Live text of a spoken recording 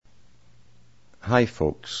Hi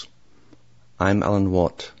folks, I'm Alan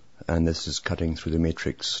Watt and this is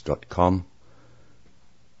cuttingthroughthematrix.com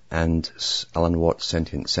and Alan Watt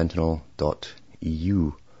Sentient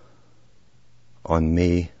Sentinel.eu on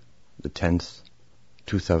May the 10th,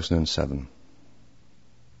 2007.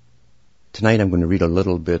 Tonight I'm going to read a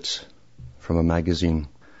little bit from a magazine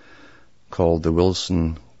called the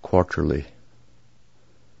Wilson Quarterly.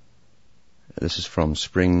 This is from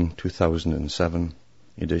spring 2007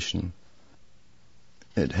 edition.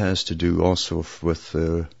 It has to do also with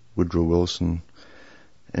the Woodrow Wilson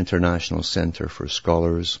International Center for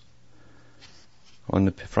Scholars. On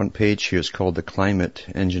the front page here it's called The Climate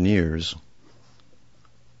Engineers.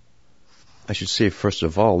 I should say first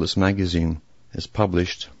of all, this magazine is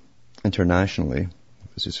published internationally.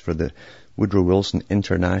 This is for the Woodrow Wilson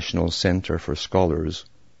International Center for Scholars,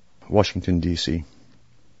 Washington, D.C.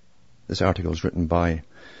 This article is written by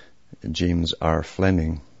James R.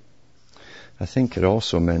 Fleming. I think it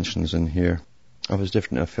also mentions in here of his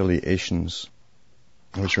different affiliations,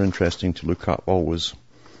 which are interesting to look up always.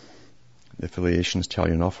 The affiliations tell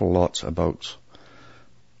you an awful lot about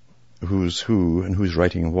who's who and who's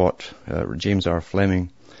writing what. James R.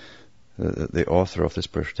 Fleming, the author of this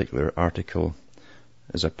particular article,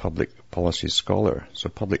 is a public policy scholar. So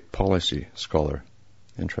public policy scholar.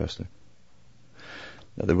 Interesting.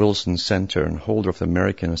 The Wilson Center and holder of the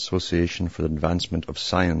American Association for the Advancement of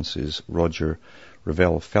Sciences Roger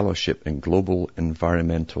Revelle Fellowship in Global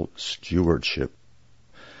Environmental Stewardship.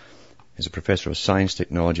 He's a professor of science,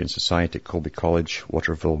 technology and society at Colby College,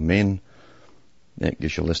 Waterville, Maine. It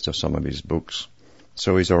gives you a list of some of his books.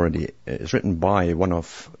 So it's written by one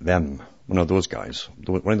of those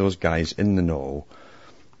guys in the know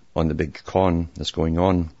on the big con that's going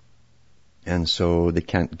on. And so they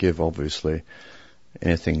can't give, obviously,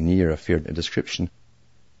 anything near a fair description.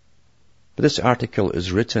 But this article is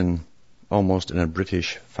written almost in a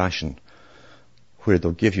British fashion, where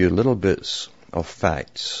they'll give you little bits of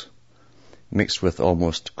facts mixed with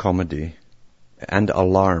almost comedy and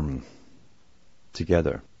alarm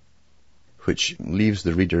together, which leaves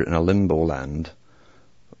the reader in a limbo land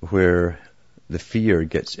where the fear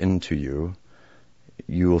gets into you.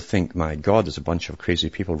 You will think, my God, there's a bunch of crazy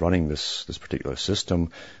people running this particular system,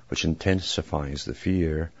 which intensifies the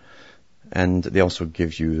fear. And they also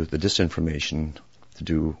give you the disinformation to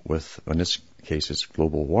do with, in this case, it's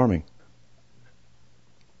global warming.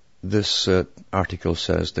 This article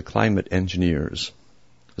says, the climate engineers,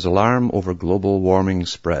 as alarm over global warming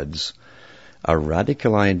spreads, a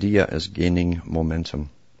radical idea is gaining momentum.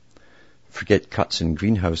 Forget cuts in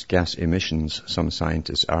greenhouse gas emissions, some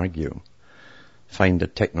scientists argue. Find a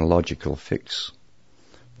technological fix.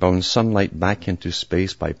 Bounce sunlight back into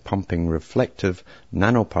space by pumping reflective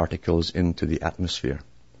nanoparticles into the atmosphere.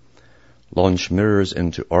 Launch mirrors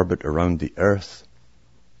into orbit around the Earth.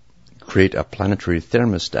 Create a planetary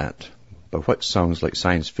thermostat. But what sounds like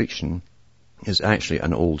science fiction is actually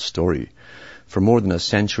an old story. For more than a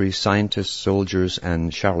century, scientists, soldiers,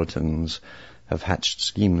 and charlatans have hatched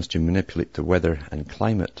schemes to manipulate the weather and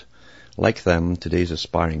climate. Like them, today's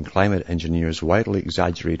aspiring climate engineers widely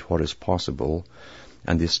exaggerate what is possible,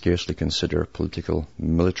 and they scarcely consider political,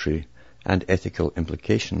 military, and ethical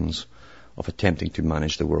implications of attempting to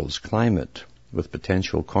manage the world's climate, with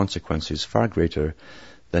potential consequences far greater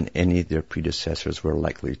than any their predecessors were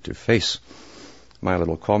likely to face. My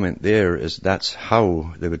little comment there is that's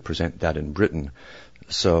how they would present that in Britain.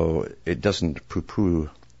 So it doesn't poo-poo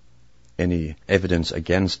any evidence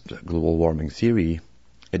against global warming theory.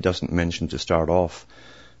 It doesn't mention to start off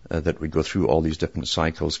that we go through all these different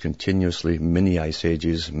cycles continuously, mini ice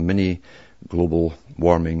ages, mini global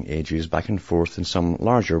warming ages, back and forth, and some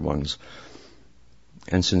larger ones.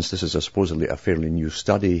 And since this is supposedly a fairly new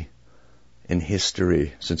study in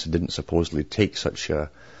history, since it didn't supposedly take such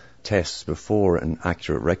tests before and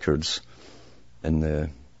accurate records in the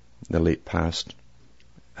late past,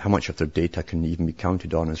 how much of their data can even be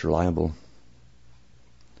counted on as reliable?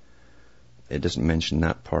 It doesn't mention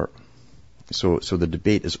that part. So the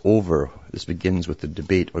debate is over. This begins with the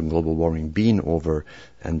debate on global warming being over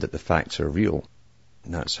and that the facts are real.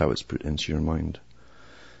 And that's how it's put into your mind.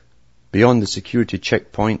 Beyond the security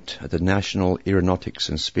checkpoint at the National Aeronautics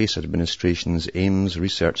and Space Administration's Ames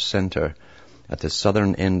Research Center at the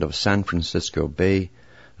southern end of San Francisco Bay,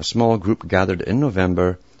 a small group gathered in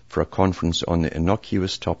November for a conference on the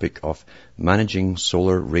innocuous topic of managing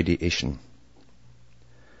solar radiation.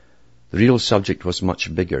 The real subject was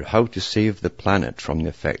much bigger, how to save the planet from the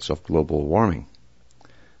effects of global warming.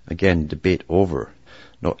 Again, debate over.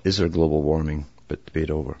 Not is there global warming, but debate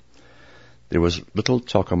over. There was little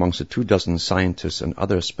talk amongst the 24 scientists and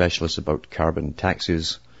other specialists about carbon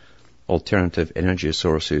taxes, alternative energy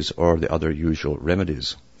sources, or the other usual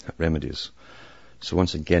remedies. So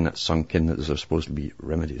once again, it's sunk in that those are supposed to be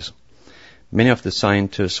remedies. Many of the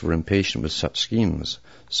scientists were impatient with such schemes.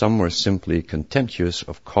 Some were simply contemptuous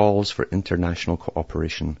of calls for international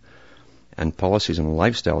cooperation and policies and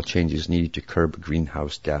lifestyle changes needed to curb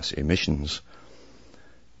greenhouse gas emissions.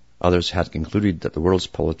 Others had concluded that the world's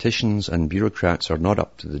politicians and bureaucrats are not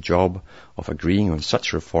up to the job of agreeing on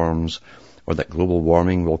such reforms, or that global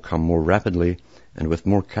warming will come more rapidly and with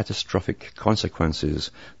more catastrophic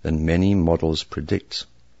consequences than many models predict.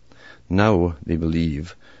 Now, they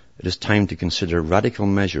believe, it is time to consider radical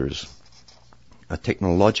measures, a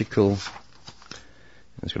technological,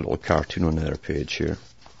 there's a little cartoon on the other page here,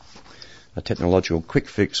 a technological quick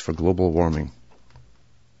fix for global warming.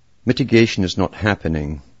 Mitigation is not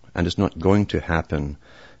happening and is not going to happen,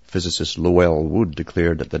 physicist Lowell Wood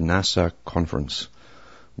declared at the NASA conference.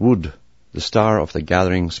 Wood, the star of the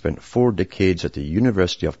gathering, spent 4 decades at the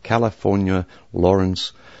University of California,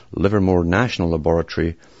 Lawrence Livermore National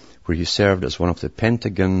Laboratory, where he served as one of the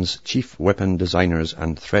Pentagon's chief weapon designers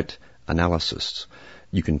and threat analysts.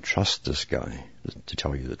 You can trust this guy, to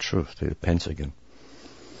tell you the truth, the Pentagon.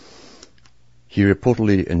 He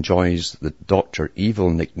reportedly enjoys the Dr. Evil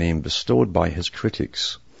nickname bestowed by his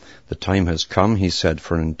critics. The time has come, he said,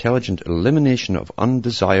 for an intelligent elimination of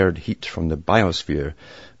undesired heat from the biosphere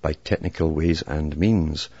by technical ways and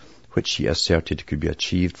means, which he asserted could be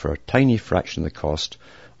achieved for a tiny fraction of the cost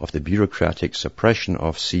of the bureaucratic suppression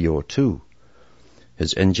of CO2.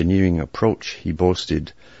 His engineering approach, he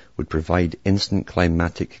boasted, would provide instant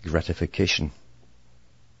climatic gratification.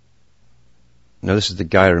 Now this is the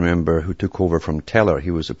guy, remember, who took over from Teller.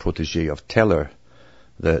 He was a protege of Teller.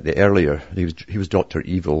 The earlier, he was Dr.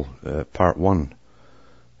 Evil, part 1.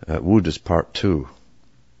 Wood is part 2.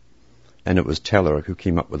 And it was Teller who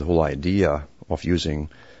came up with the whole idea of using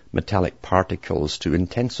metallic particles to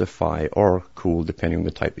intensify or cool, depending on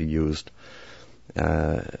the type he used,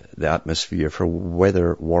 the atmosphere for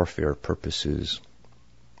weather warfare purposes.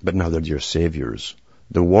 But now they're your saviors.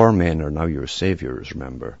 The war men are now your saviors,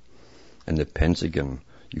 remember. And the Pentagon,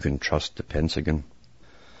 you can trust the Pentagon.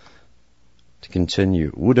 To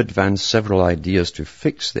continue, Wood advanced several ideas to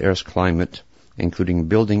fix the Earth's climate, including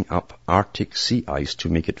building up Arctic sea ice to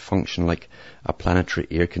make it function like a planetary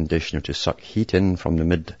air conditioner to suck heat in from the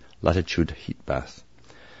mid-latitude heat bath.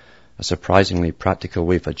 A surprisingly practical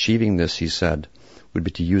way of achieving this, he said, would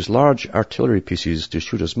be to use large artillery pieces to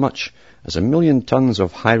shoot as much as 1 million tons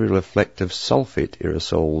of highly reflective sulfate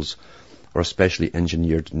aerosols, or specially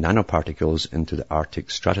engineered nanoparticles, into the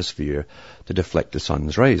Arctic stratosphere to deflect the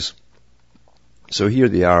sun's rays. So here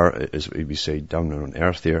they are, as we say, down on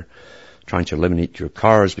Earth here, trying to eliminate your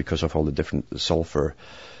cars because of all the different sulfur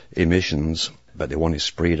emissions, but they want to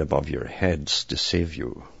spray it above your heads to save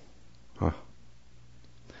you.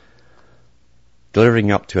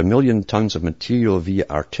 Delivering up to 1 million tons of material via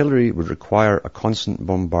artillery would require a constant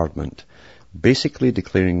bombardment, basically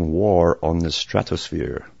declaring war on the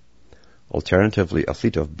stratosphere. Alternatively, a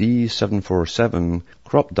fleet of B-747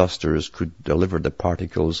 crop dusters could deliver the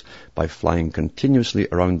particles by flying continuously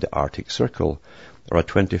around the Arctic Circle, or a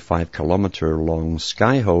 25-kilometer-long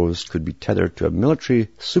sky hose could be tethered to a military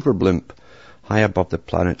super blimp high above the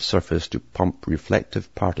planet's surface to pump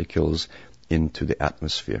reflective particles into the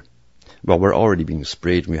atmosphere. Well, we're already being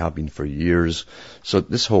sprayed, and we have been for years. So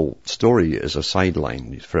this whole story is a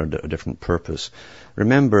sideline for a different purpose.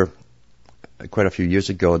 Remember, quite a few years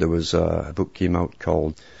ago, there was a book came out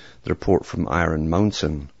called The Report from Iron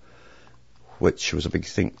Mountain, which was a big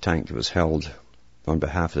think tank that was held on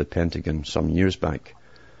behalf of the Pentagon some years back,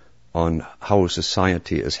 on how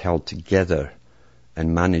society is held together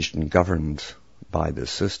and managed and governed by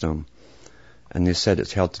this system. And they said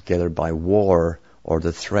it's held together by war or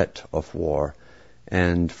the threat of war.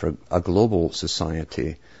 And for a global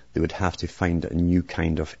society, they would have to find a new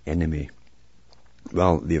kind of enemy.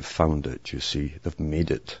 Well, they've found it, you see. They've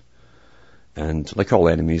made it. And like all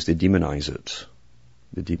enemies, they demonize it.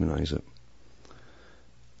 They demonize it.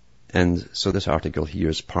 And so this article here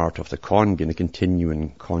is part of the con game, the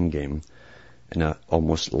continuing con game, in an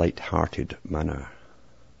almost light-hearted manner.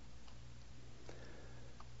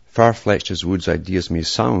 Far-fetched as Wood's ideas may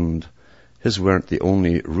sound, his weren't the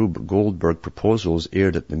only Rube Goldberg proposals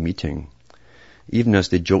aired at the meeting. Even as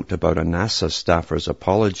they joked about a NASA staffer's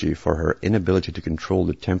apology for her inability to control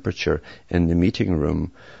the temperature in the meeting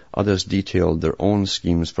room, others detailed their own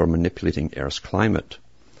schemes for manipulating Earth's climate.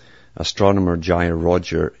 Astronomer J.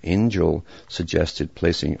 Roger Angel suggested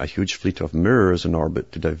placing a huge fleet of mirrors in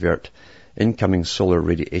orbit to divert incoming solar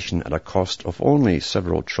radiation at a cost of only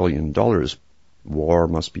several $trillion. War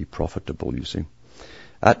must be profitable, you see.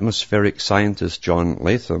 Atmospheric scientist John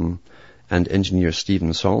Latham and engineer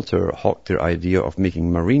Stephen Salter hawked their idea of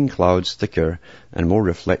making marine clouds thicker and more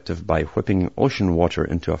reflective by whipping ocean water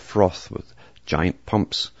into a froth with giant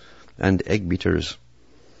pumps and egg beaters.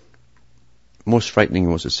 Most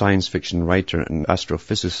frightening was the science fiction writer and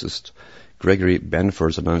astrophysicist Gregory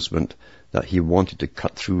Benford's announcement that he wanted to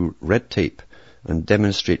cut through red tape and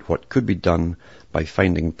demonstrate what could be done by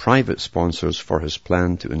finding private sponsors for his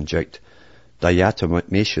plan to inject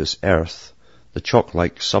diatomaceous earth, the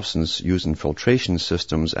chalk-like substance used in filtration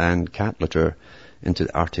systems and cat litter, into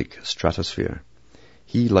the Arctic stratosphere.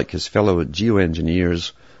 He, like his fellow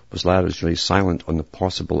geoengineers, was largely silent on the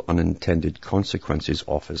possible unintended consequences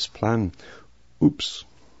of his plan. Oops.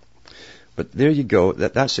 But there you go.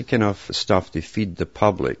 That's the kind of stuff they feed the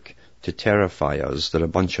public to terrify us that a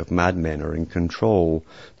bunch of madmen are in control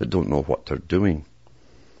that don't know what they're doing.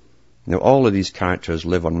 Now, all of these characters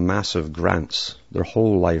live on massive grants their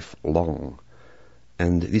whole life long.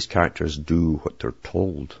 And these characters do what they're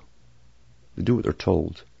told. They do what they're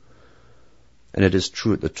told. And it is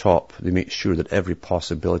true at the top, they make sure that every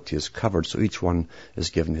possibility is covered, so each one is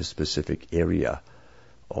given his specific area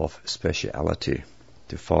of speciality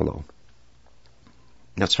to follow.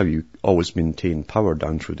 That's how you always maintain power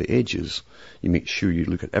down through the ages. You make sure you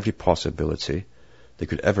look at every possibility that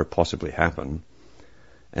could ever possibly happen,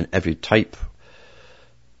 and every type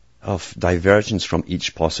of divergence from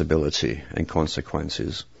each possibility and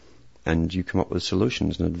consequences, and you come up with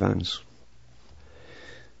solutions in advance.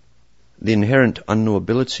 The inherent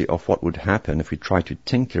unknowability of what would happen if we try to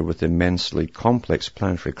tinker with the immensely complex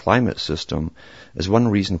planetary climate system is one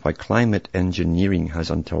reason why climate engineering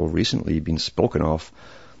has until recently been spoken of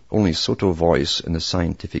only sotto voce in the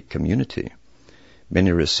scientific community.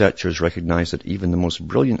 Many researchers recognize that even the most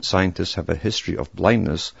brilliant scientists have a history of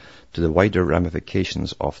blindness to the wider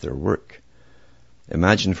ramifications of their work.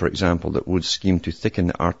 Imagine, for example, that Wood's scheme to thicken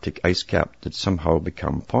the Arctic ice cap did somehow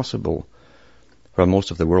become possible. While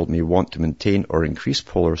most of the world may want to maintain or increase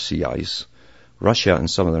polar sea ice, Russia and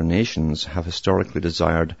some other nations have historically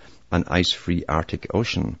desired an ice-free Arctic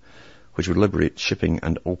Ocean, which would liberate shipping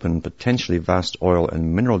and open potentially vast oil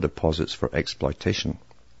and mineral deposits for exploitation.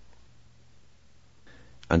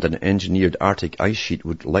 And an engineered Arctic ice sheet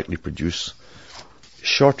would likely produce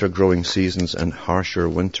shorter growing seasons and harsher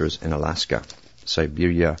winters in Alaska,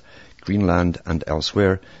 Siberia, Greenland and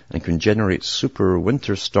elsewhere, and can generate super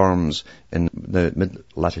winter storms in the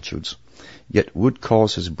mid-latitudes. Yet Wood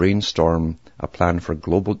calls his brainstorm a plan for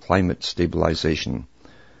global climate stabilization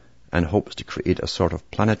and hopes to create a sort of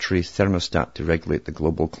planetary thermostat to regulate the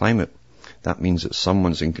global climate. That means that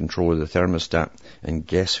someone's in control of the thermostat, and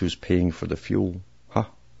guess who's paying for the fuel?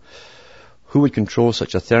 Who would control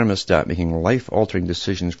such a thermostat, making life-altering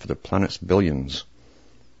decisions for the planet's billions?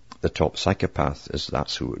 The top psychopath,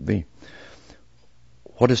 that's who it would be.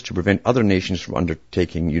 What is to prevent other nations from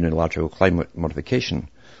undertaking unilateral climate modification?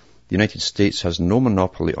 The United States has no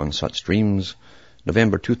monopoly on such dreams.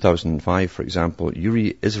 November 2005, for example,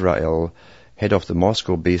 Yuri Israel, head of the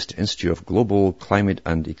Moscow-based Institute of Global Climate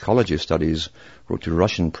and Ecology Studies, wrote to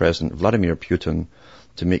Russian President Vladimir Putin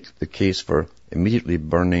to make the case for immediately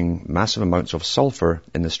burning massive amounts of sulfur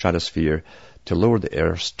in the stratosphere to lower the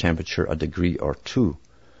Earth's temperature a degree or two,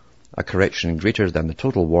 a correction greater than the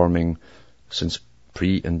total warming since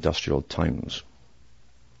pre-industrial times.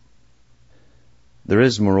 There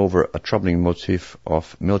is, moreover, a troubling motif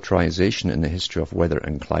of militarization in the history of weather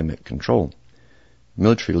and climate control.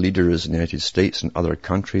 Military leaders in the United States and other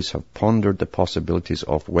countries have pondered the possibilities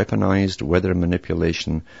of weaponized weather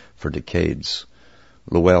manipulation for decades.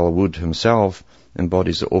 Lowell Wood himself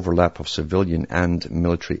embodies the overlap of civilian and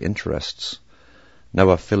military interests. Now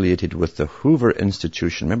affiliated with the Hoover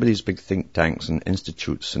Institution, remember these big think tanks and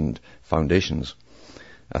institutes and foundations,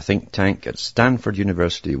 a think tank at Stanford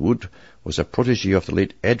University, Wood was a protege of the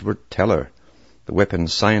late Edward Teller, the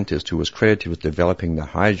weapons scientist who was credited with developing the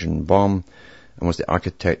hydrogen bomb and was the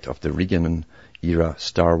architect of the Reagan-era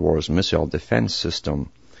Star Wars missile defense system,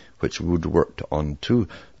 which Wood worked on too.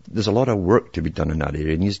 There's a lot of work to be done in that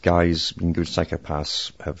area, and these guys, being good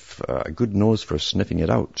psychopaths, have a good nose for sniffing it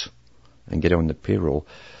out and get on the payroll,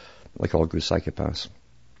 like all good psychopaths.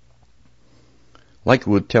 Like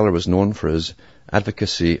Wood, Teller was known for his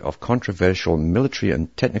advocacy of controversial military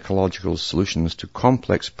and technological solutions to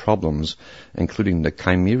complex problems, including the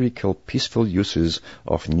chimerical peaceful uses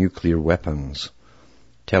of nuclear weapons.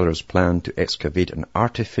 Teller's plan to excavate an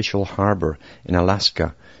artificial harbor in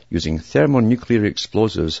Alaska using thermonuclear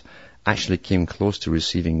explosives actually came close to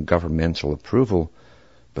receiving governmental approval.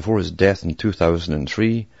 Before his death in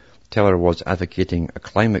 2003, Teller was advocating a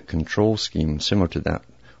climate control scheme similar to that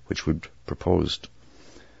which Wood proposed.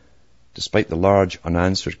 Despite the large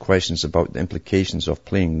unanswered questions about the implications of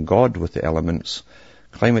playing God with the elements,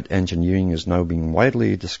 climate engineering is now being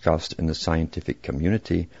widely discussed in the scientific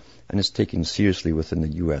community and is taken seriously within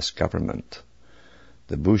the U.S. government.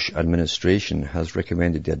 The Bush administration has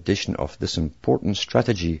recommended the addition of this important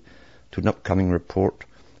strategy to an upcoming report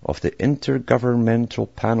of the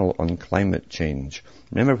Intergovernmental Panel on Climate Change.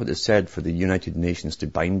 Remember what it said for the United Nations to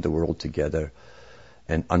bind the world together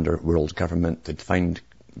and under world government to find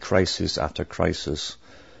crisis after crisis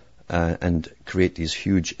and create these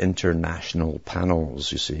huge international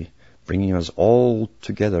panels, you see, bringing us all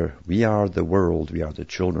together. We are the world, we are the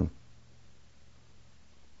children.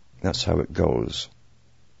 That's how it goes.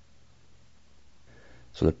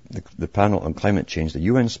 So the panel on climate change, the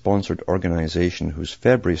UN-sponsored organization whose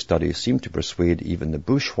February study seemed to persuade even the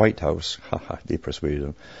Bush White House, they persuaded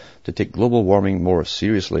them, to take global warming more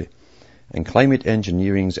seriously. And climate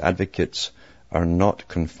engineering's advocates are not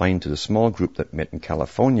confined to the small group that met in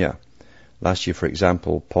California. Last year, for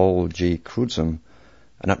example, Paul J. Crutzen,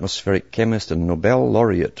 an atmospheric chemist and Nobel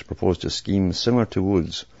laureate, proposed a scheme similar to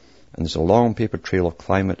Wood's, and there's a long paper trail of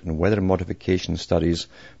climate and weather modification studies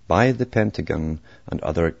by the Pentagon and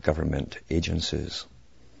other government agencies.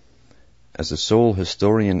 As the sole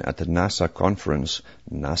historian at the NASA conference,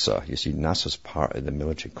 NASA's part of the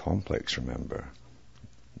military complex, remember?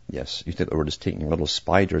 Yes, you think the word is taking little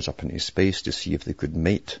spiders up into space to see if they could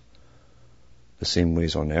mate the same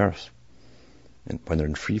ways on Earth and when they're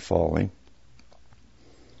in free falling.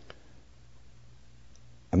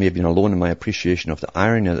 I may have been alone in my appreciation of the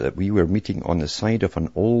irony that we were meeting on the side of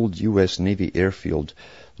an old U.S. Navy airfield,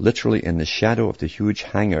 literally in the shadow of the huge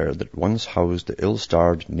hangar that once housed the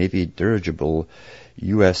ill-starred Navy dirigible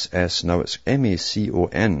USS, now it's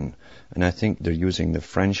Macon, and I think they're using the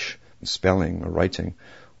French spelling or writing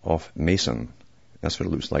of Mason. That's what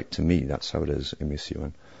it looks like to me. That's how it is,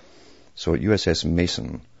 Macon. So USS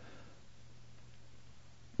Mason,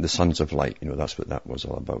 the Sons of Light, that's what that was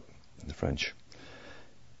all about, the French.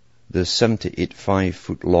 The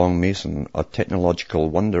 78.5-foot-long Mason, a technological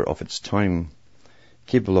wonder of its time,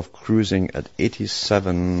 capable of cruising at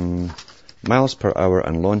 87 miles per hour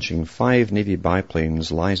and launching 5 Navy biplanes,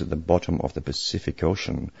 lies at the bottom of the Pacific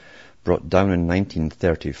Ocean, brought down in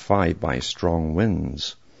 1935 by strong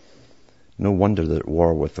winds. No wonder that at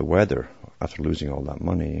war with the weather after losing all that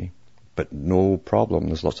money. But no problem,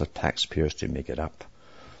 there's lots of taxpayers to make it up.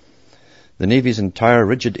 The Navy's entire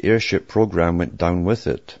rigid airship program went down with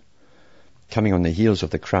it. Coming on the heels of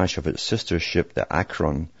the crash of its sister ship, the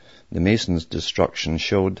Akron, the Mason's destruction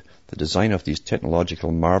showed the design of these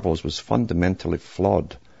technological marvels was fundamentally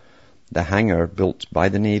flawed. The hangar, built by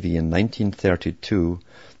the Navy in 1932,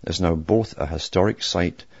 is now both a historic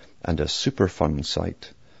site and a Superfund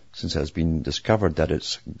site, since it has been discovered that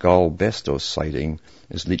its Galveston siting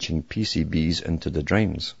is leaching PCBs into the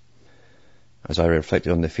drains. As I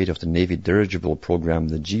reflected on the fate of the Navy dirigible program,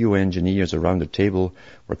 the geoengineers around the table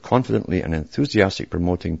were confidently and enthusiastically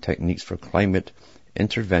promoting techniques for climate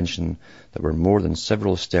intervention that were more than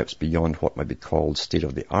several steps beyond what might be called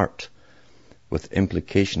state-of-the-art, with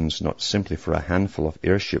implications not simply for a handful of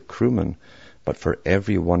airship crewmen, but for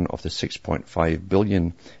every one of the 6.5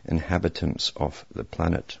 billion inhabitants of the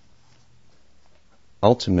planet.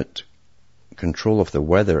 Ultimate control of the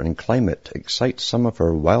weather and climate excites some of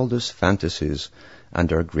our wildest fantasies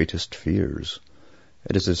and our greatest fears.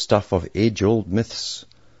 It is the stuff of age-old myths.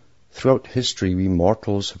 Throughout history, we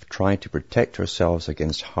mortals have tried to protect ourselves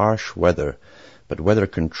against harsh weather, but weather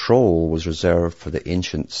control was reserved for the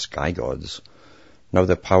ancient sky gods. Now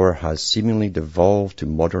the power has seemingly devolved to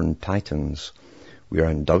modern titans. We are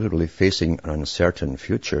undoubtedly facing an uncertain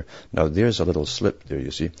future. Now there's a little slip there,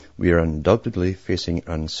 you see. We are undoubtedly facing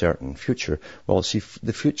an uncertain future. Well, see,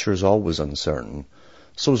 the future is always uncertain.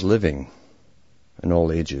 So is living in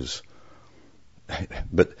all ages.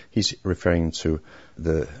 But he's referring to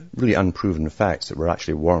the really unproven facts that we're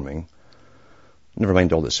actually warming. Never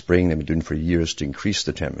mind all the spraying they've been doing for years to increase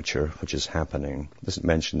the temperature, which is happening. Doesn't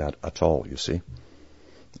mention that at all, you see.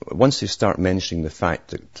 Once they start mentioning the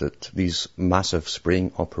fact that these massive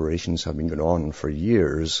spraying operations have been going on for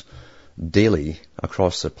years, daily,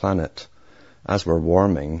 across the planet, as we're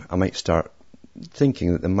warming, I might start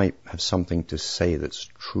thinking that they might have something to say that's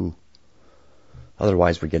true.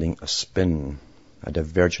 Otherwise, we're getting a spin, a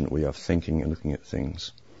divergent way of thinking and looking at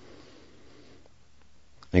things.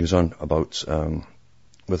 And he goes on about,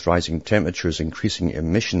 with rising temperatures, increasing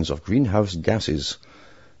emissions of greenhouse gases,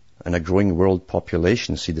 and a growing world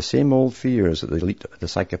population, see the same old fears that the elite, the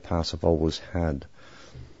psychopaths have always had.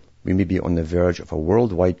 We may be on the verge of a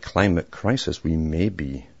worldwide climate crisis. We may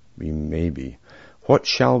be. What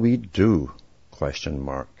shall we do? ?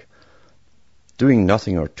 Doing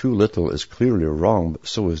nothing or too little is clearly wrong, but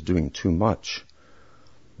so is doing too much.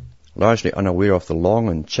 Largely unaware of the long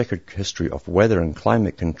and checkered history of weather and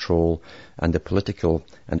climate control and the political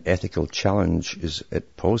and ethical challenges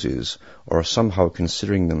it poses, or somehow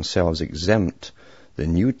considering themselves exempt, the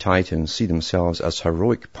new Titans see themselves as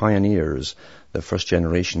heroic pioneers, the first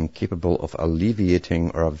generation capable of alleviating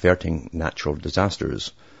or averting natural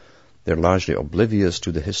disasters. They're largely oblivious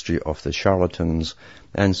to the history of the charlatans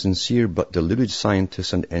and sincere but deluded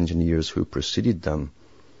scientists and engineers who preceded them.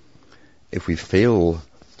 If we fail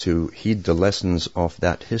to heed the lessons of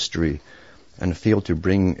that history and fail to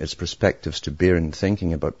bring its perspectives to bear in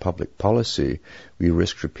thinking about public policy, we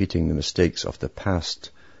risk repeating the mistakes of the past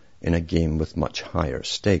in a game with much higher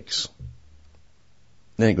stakes.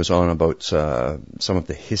 Then it goes on about some of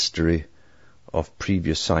the history of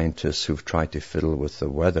previous scientists who've tried to fiddle with the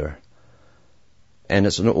weather. And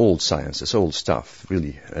it's an old science, it's old stuff,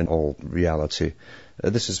 really, in all reality.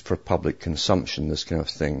 This is for public consumption, this kind of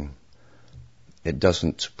thing. It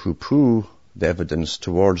doesn't poo-poo the evidence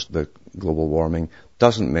towards the global warming,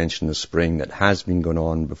 doesn't mention the spraying that has been going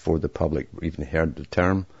on before the public even heard the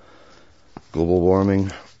term global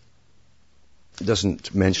warming. It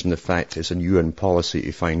doesn't mention the fact it's a UN policy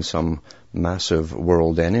to find some massive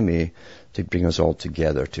world enemy to bring us all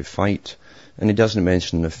together to fight. And it doesn't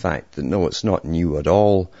mention the fact that, no, it's not new at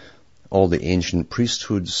all. All the ancient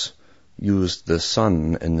priesthoods used the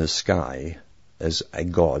sun in the sky as a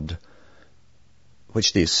god,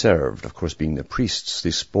 which they served, of course, being the priests.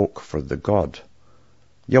 They spoke for the god.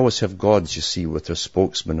 You always have gods, you see, with their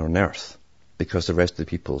spokesman on earth, because the rest of the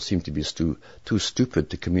people seem to be too stupid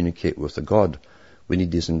to communicate with the god. We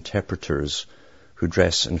need these interpreters who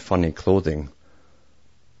dress in funny clothing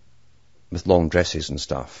with long dresses and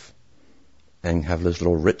stuff, and have those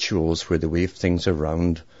little rituals where they wave things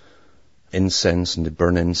around, incense, and they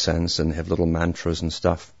burn incense, and they have little mantras and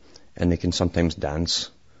stuff, and they can sometimes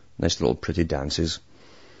dance, nice little pretty dances.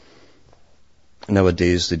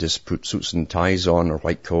 Nowadays they just put suits and ties on, or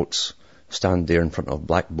white coats, stand there in front of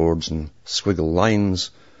blackboards and squiggle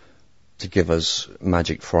lines to give us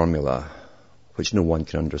magic formula, which no one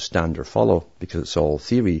can understand or follow, because it's all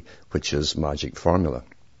theory, which is magic formula.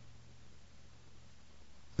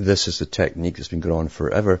 This is the technique that's been going on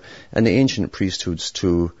forever, and the ancient priesthoods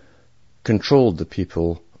too controlled the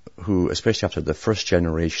people who, especially after the first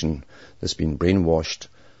generation that's been brainwashed,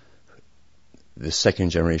 the second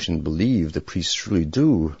generation believed the priests really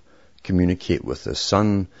do communicate with the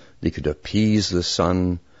sun. They could appease the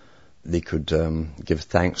sun. They could give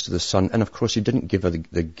thanks to the sun. And of course, you didn't give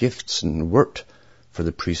the gifts and worked for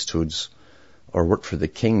the priesthoods or worked for the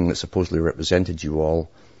king that supposedly represented you all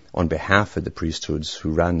on behalf of the priesthoods who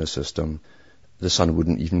ran the system. The sun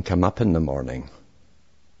wouldn't even come up in the morning.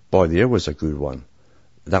 Boy, there was a good one.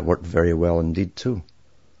 That worked very well indeed too.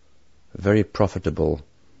 Very profitable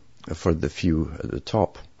for the few at the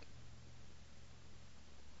top.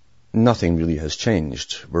 Nothing really has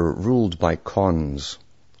changed. We're ruled by cons.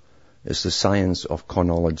 It's the science of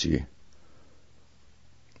conology,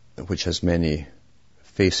 which has many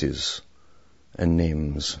faces and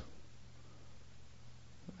names.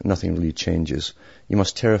 Nothing really changes. You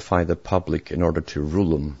must terrify the public in order to rule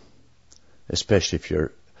them, especially if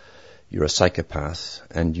you're a psychopath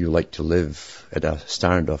and you like to live at a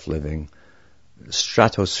standard of living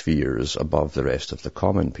stratospheres above the rest of the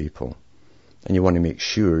common people. And you want to make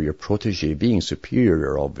sure your protege, being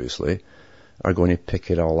superior obviously, are going to pick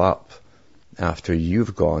it all up after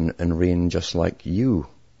you've gone and reign just like you.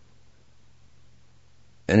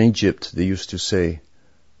 In Egypt, they used to say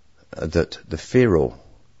that the Pharaoh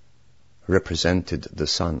represented the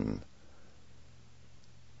sun.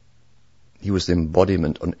 He was the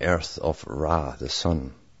embodiment on earth of Ra, the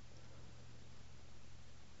sun.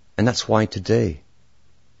 And that's why today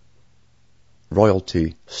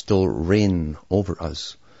royalty still reign over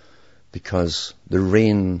us, because the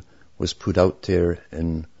reign was put out there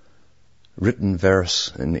in written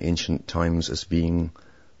verse in the ancient times as being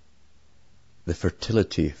the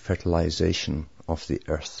fertilization of the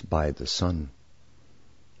earth by the sun.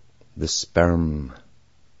 The sperm,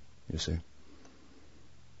 you see.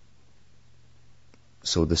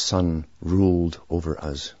 So the sun ruled over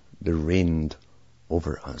us. They reigned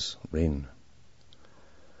over us. Reign.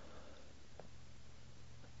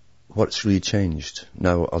 What's really changed?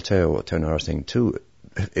 Now, I'll tell you another thing too.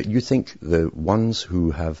 You think the ones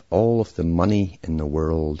who have all of the money in the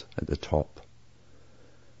world at the top,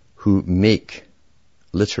 who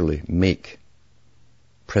literally make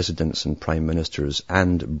presidents and prime ministers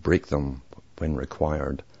and break them when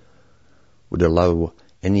required, would allow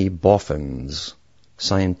any boffins,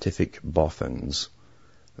 scientific boffins,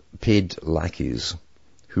 paid lackeys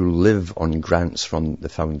who live on grants from the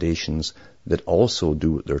foundations that also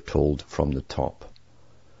do what they're told from the top.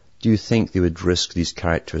 Do you think they would risk these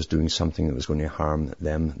characters doing something that was going to harm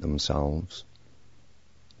them themselves?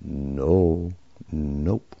 No.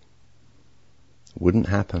 Nope. Wouldn't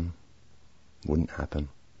happen. Wouldn't happen.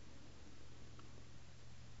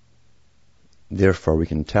 Therefore, we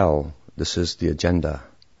can tell this is the agenda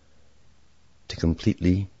to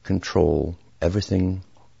completely control everything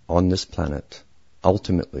on this planet,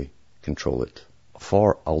 ultimately control it,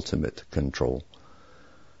 for ultimate control,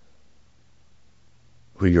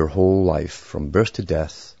 where your whole life, from birth to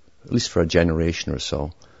death, at least for a generation or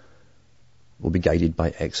so, will be guided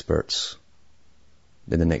by experts.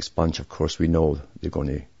 Then the next bunch, of course, we know they're going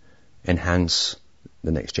to enhance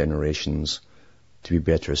the next generations to be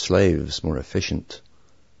better slaves, more efficient,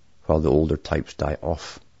 while the older types die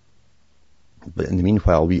off. But in the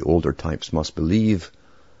meanwhile, we older types must believe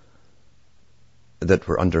that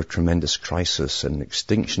we're under tremendous crisis and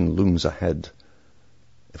extinction looms ahead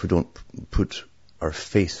if we don't put our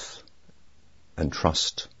faith and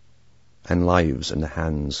trust and lives in the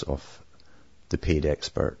hands of the paid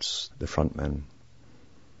experts, the front men.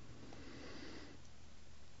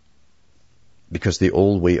 Because the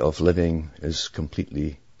old way of living is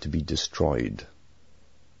completely to be destroyed,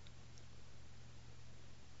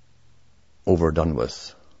 overdone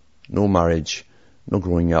with. No marriage, no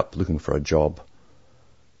growing up looking for a job,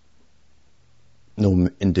 no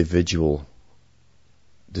individual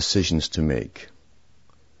decisions to make.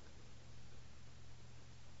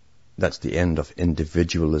 That's the end of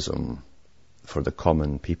individualism for the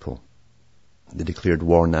common people. They declared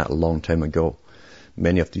war on that a long time ago.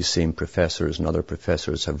 Many of these same professors and other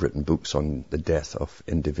professors have written books on the death of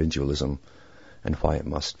individualism and why it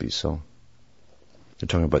must be so. They're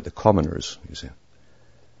talking about the commoners, you see.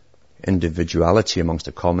 Individuality amongst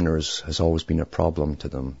the commoners has always been a problem to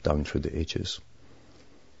them down through the ages.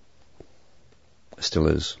 Still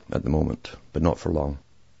is at the moment, but not for long.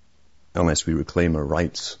 Unless we reclaim our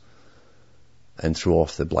rights and throw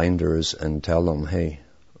off the blinders and tell them, hey,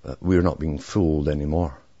 we're not being fooled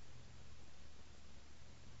anymore.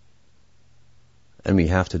 And we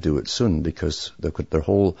have to do it soon because they've got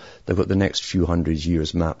the next few hundred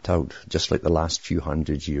years mapped out, just like the last few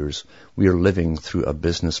hundred years. We are living through a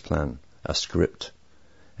business plan, a script.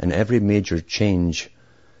 And every major change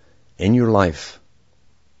in your life,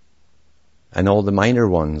 and all the minor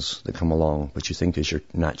ones that come along, which you think is your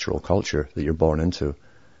natural culture that you're born into,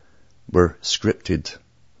 were scripted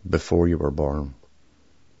before you were born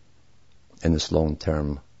in this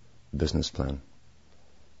long-term business plan.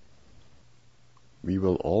 We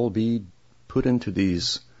will all be put into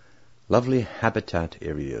these lovely habitat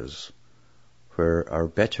areas where our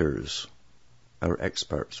betters, our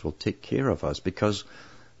experts, will take care of us because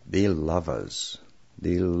they love us.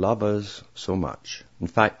 They love us so much. In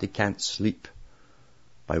fact, they can't sleep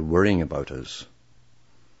by worrying about us.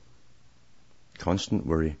 Constant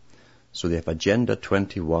worry. So they have Agenda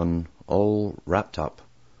 21 all wrapped up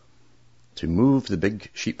to move the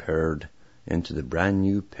big sheep herd into the brand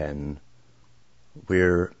new pen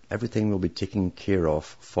where everything will be taken care of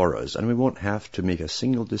for us, and we won't have to make a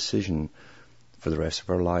single decision for the rest of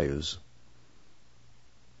our lives.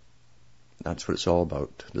 That's what it's all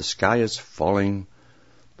about. The sky is falling,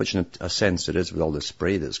 which in a sense it is with all the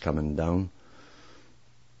spray that's coming down.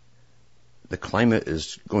 The climate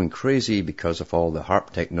is going crazy because of all the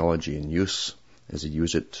HAARP technology in use as they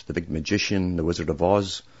use it. The big magician, the Wizard of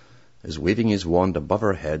Oz, is waving his wand above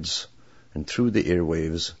our heads and through the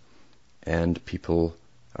airwaves, and people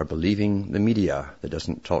are believing the media that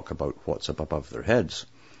doesn't talk about what's up above their heads,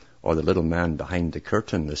 or the little man behind the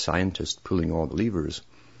curtain, the scientist pulling all the levers.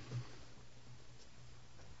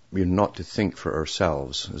 We are not to think for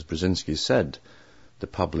ourselves. As Brzezinski said, the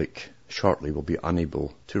public shortly will be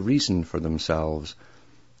unable to reason for themselves.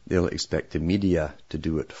 They'll expect the media to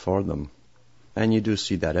do it for them. And you do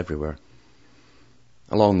see that everywhere.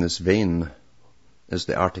 Along this vein is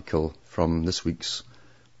the article from this week's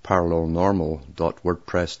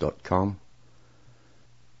parallelnormal.wordpress.com.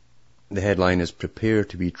 The headline is "Prepare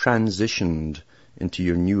to be transitioned into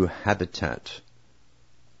your new habitat."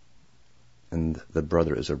 And the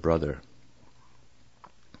brother is a brother.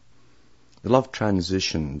 The love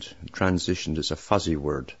transitioned. Transitioned is a fuzzy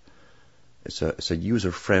word. It's a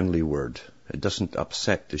user-friendly word. It doesn't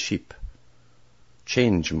upset the sheep.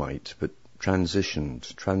 Change might, but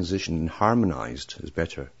transitioned and harmonized is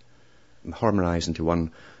better. Harmonized into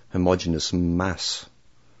one homogeneous mass.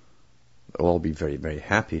 We'll all be very, very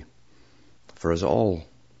happy. For us all,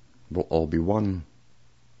 we'll all be one.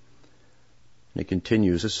 And it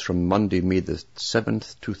continues, this is from Monday, May the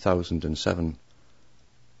 7th, 2007.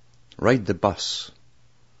 Ride the bus.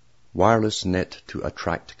 Wireless net to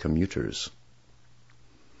attract commuters.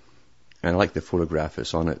 And I like the photograph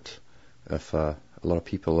that's on it of a lot of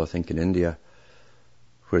people, I think, in India,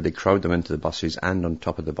 where they crowd them into the buses and on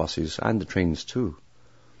top of the buses and the trains too,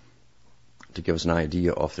 to give us an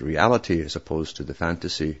idea of the reality as opposed to the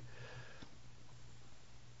fantasy.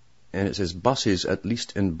 And it says, buses, at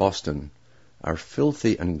least in Boston, are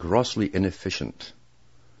filthy and grossly inefficient.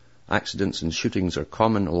 Accidents and shootings are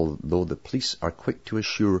common, although the police are quick to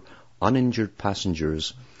assure uninjured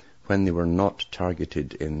passengers when they were not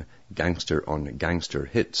targeted in gangster-on-gangster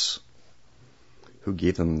hits. Who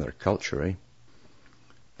gave them their culture, eh?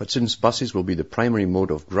 But since buses will be the primary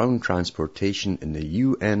mode of ground transportation in the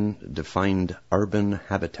UN-defined urban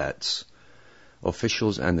habitats,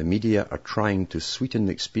 officials and the media are trying to sweeten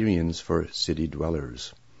the experience for city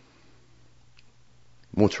dwellers.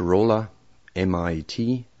 Motorola,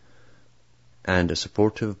 MIT, and a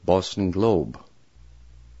supportive Boston Globe.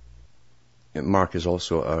 Mark is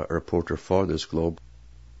also a reporter for this Globe.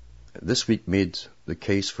 This week made the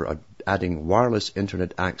case for adding wireless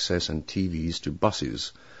internet access and TVs to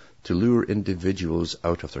buses to lure individuals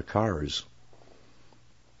out of their cars.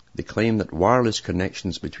 They claim that wireless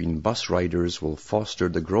connections between bus riders will foster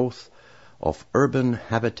the growth of urban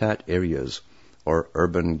habitat areas, or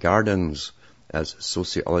urban gardens, as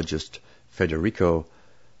sociologist Federico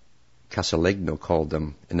Casalegno called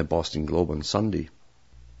them in the Boston Globe on Sunday.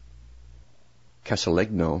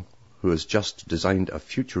 Casalegno, who has just designed a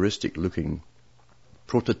futuristic-looking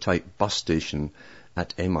prototype bus station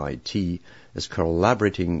at MIT, is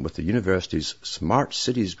collaborating with the university's Smart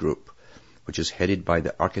Cities Group, which is headed by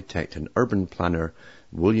the architect and urban planner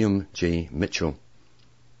William J. Mitchell.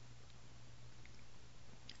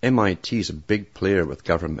 MIT is a big player with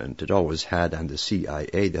government. It always had, and the CIA.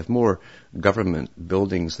 They have more government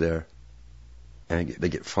buildings there. And they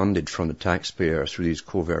get funded from the taxpayer through these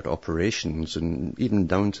covert operations, and even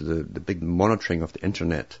down to the big monitoring of the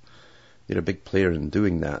internet. They're a big player in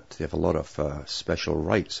doing that. They have a lot of special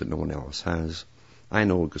rights that no one else has. I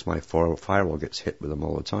know because my firewall gets hit with them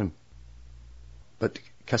all the time. But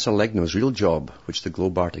Casalegno's real job, which the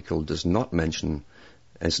Globe article does not mention,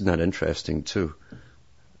 isn't that interesting too?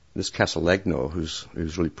 This Casalegno, who's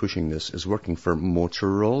really pushing this, is working for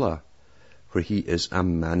Motorola, where he is a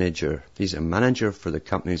manager. He's a manager for the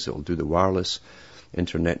companies that will do the wireless,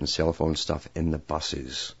 internet and cell phone stuff in the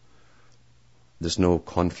buses. There's no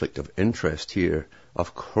conflict of interest here.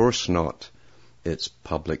 Of course not. It's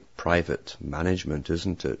public-private management,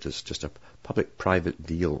 isn't it? It's just a public-private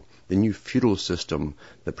deal. The new feudal system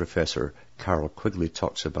that Professor Carroll Quigley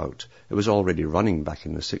talks about, it was already running back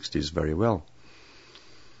in the 60s very well.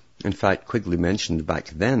 In fact, Quigley mentioned back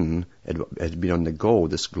then it had been on the go,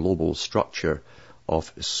 this global structure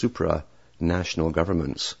of supranational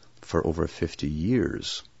governments for over 50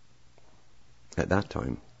 years at that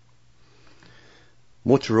time.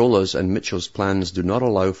 Motorola's and Mitchell's plans do not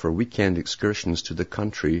allow for weekend excursions to the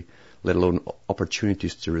country, let alone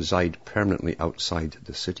opportunities to reside permanently outside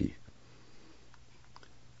the city.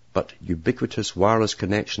 But ubiquitous wireless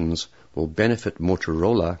connections will benefit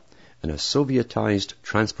Motorola, and a Sovietized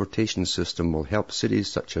transportation system will help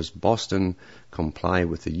cities such as Boston comply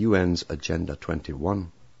with the UN's Agenda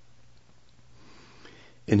 21.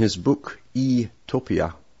 In his book,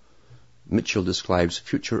 E-Topia, Mitchell describes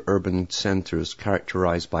future urban centers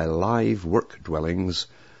characterized by live work dwellings,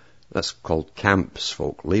 that's called camps,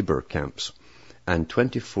 labor camps, and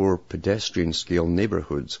 24 pedestrian-scale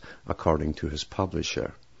neighborhoods, according to his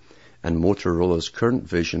publisher. And Motorola's current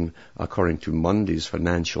vision, according to Monday's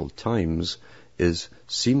Financial Times, is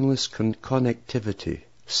seamless connectivity.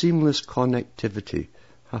 Seamless connectivity.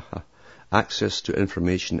 Access to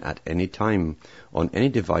information at any time, on any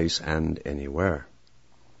device and anywhere.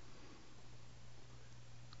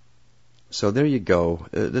 So there you go.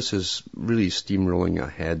 This is really steamrolling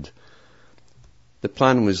ahead. The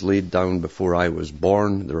plan was laid down before I was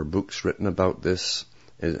born. There are books written about this.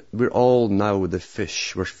 We're all now the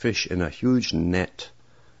fish. We're fish in a huge net.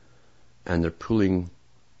 And they're pulling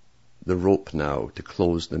the rope now to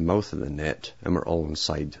close the mouth of the net. And we're all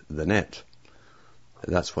inside the net.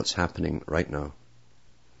 That's what's happening right now.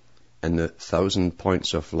 And the 1,000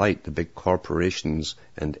 points of light, the big corporations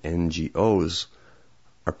and NGOs,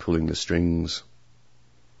 are pulling the strings.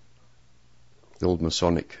 The old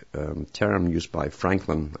Masonic term used by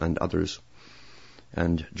Franklin and others,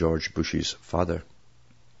 and George Bush's father.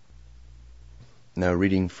 Now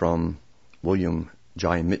reading from William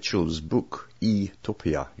J. Mitchell's book,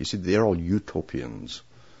 E-Topia. You see, they're all utopians,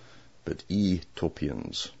 but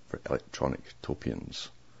E-Topians. for electronic topians.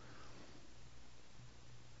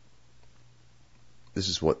 This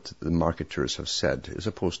is what the marketers have said. It's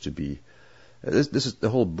supposed to be. This is the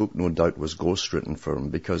whole book, no doubt, was ghostwritten for them,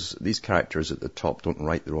 because these characters at the top don't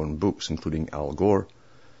write their own books, including Al Gore.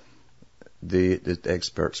 The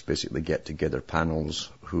experts basically get together panels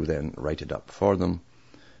who then write it up for them,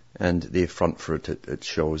 and they front for it at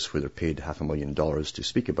shows where they're paid $500,000 to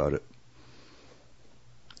speak about it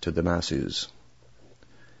to the masses.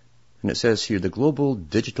 And it says here, the global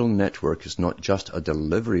digital network is not just a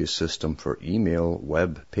delivery system for email,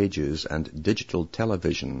 web pages, and digital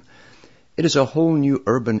television. It is a whole new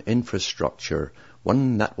urban infrastructure,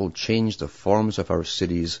 one that will change the forms of our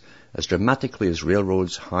cities as dramatically as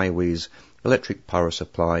railroads, highways, electric power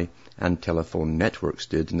supply, and telephone networks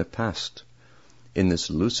did in the past. In this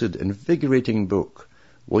lucid, invigorating book,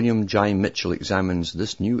 William J. Mitchell examines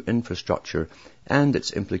this new infrastructure and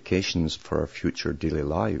its implications for our future daily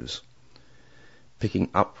lives. Picking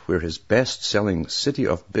up where his best-selling City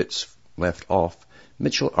of Bits left off,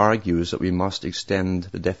 Mitchell argues that we must extend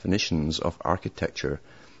the definitions of architecture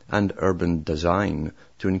and urban design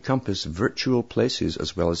to encompass virtual places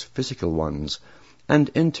as well as physical ones, and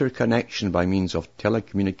interconnection by means of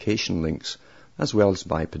telecommunication links, as well as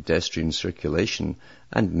by pedestrian circulation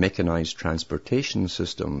and mechanized transportation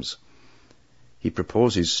systems. He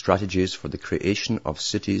proposes strategies for the creation of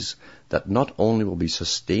cities that not only will be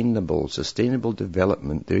sustainable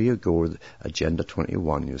development, there you go, Agenda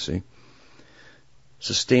 21, you see,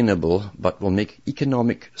 sustainable, but will make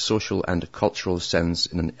economic, social, and cultural sense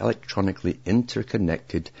in an electronically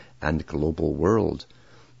interconnected and global world.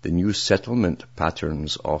 The new settlement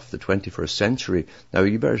patterns of the 21st century. Now,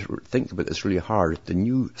 you better think about this really hard. The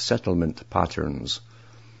new settlement patterns.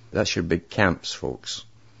 That's your big camps, folks.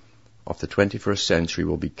 Of the 21st century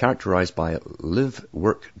will be characterized by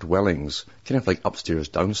live-work dwellings, kind of like upstairs,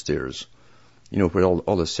 downstairs. You know, where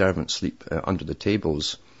all the servants sleep under the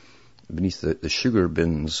tables, beneath the sugar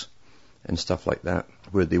bins and stuff like that,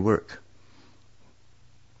 where they work.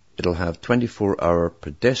 It'll have 24-hour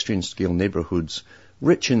pedestrian-scale neighborhoods,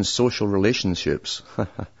 rich in social relationships,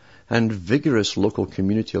 and vigorous local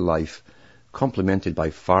community life, complemented by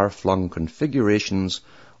far-flung configurations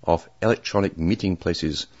of electronic meeting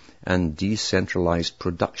places and decentralized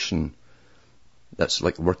production. That's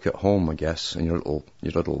like work at home, I guess, in your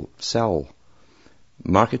little cell.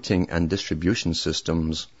 Marketing and distribution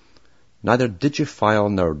systems. Neither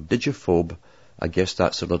digifile nor digiphobe, I guess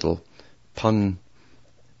that's a little pun.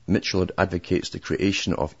 Mitchell advocates the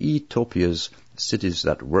creation of utopias, cities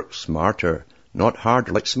that work smarter, not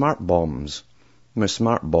harder, like smart bombs.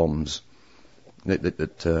 Smart bombs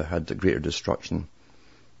that had greater destruction.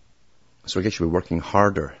 So I guess you were working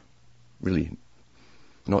harder, really,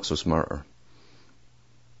 not so smarter.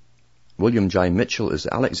 William J. Mitchell is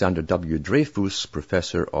Alexander W. Dreyfus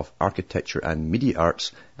Professor of Architecture and Media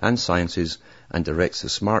Arts and Sciences and directs the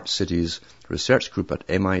Smart Cities Research Group at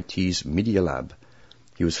MIT's Media Lab.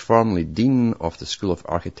 He was formerly Dean of the School of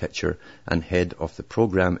Architecture and Head of the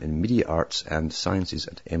Program in Media Arts and Sciences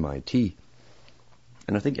at MIT.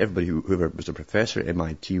 And I think everybody whoever was a professor at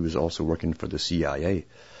MIT was also working for the CIA.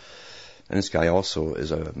 And this guy also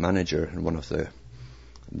is a manager in one of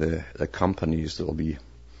the companies that will be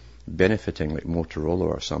benefiting, like Motorola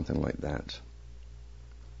or something like that.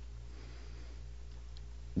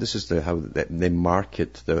 This is how they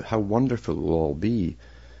market how wonderful it will all be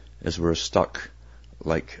as we're stuck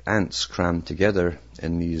like ants crammed together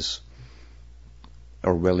in these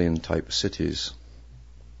Orwellian type cities.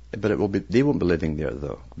 But they won't be living there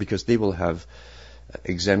though, because they will have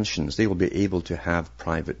exemptions. They will be able to have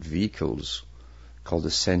private vehicles called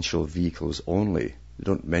essential vehicles only. They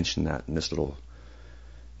don't mention that in this little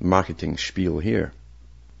marketing spiel here.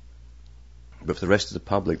 But for the rest of the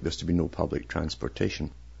public, there's to be no public transportation.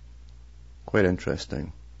 Quite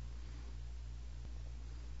interesting.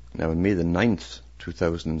 Now, on May the 9th,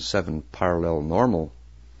 2007, Parallel Normal,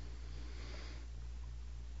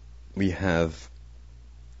 we have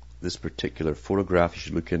this particular photograph. You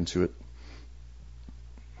should look into it.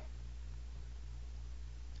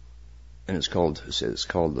 And it's called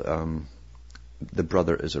The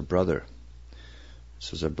Brother is a Brother.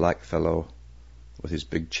 So there's a black fellow with his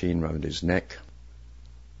big chain round his neck.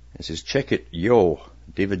 It says, "Check it, yo."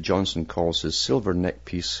 David Johnson calls his silver neck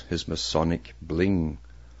piece his Masonic bling.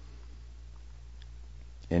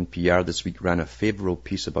 NPR this week ran a favorable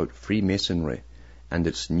piece about Freemasonry and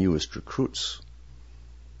its newest recruits.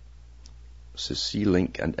 So see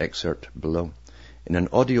link and excerpt below. In an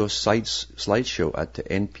audio slideshow at the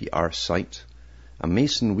NPR site, a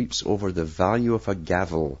Mason weeps over the value of a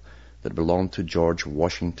gavel that belonged to George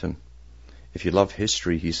Washington. If you love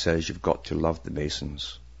history, he says, you've got to love the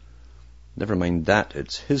Masons. Never mind that,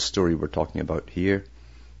 it's his story we're talking about here.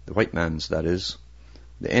 The white man's, that is.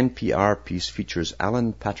 The NPR piece features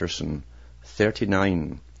Alan Patterson,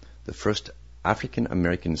 39, the first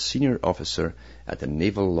African-American senior officer at the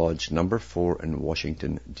Naval Lodge No. 4 in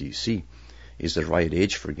Washington, D.C. He's the right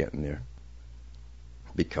age for getting there.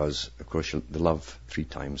 Because, of course, they love 3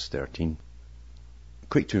 times 13.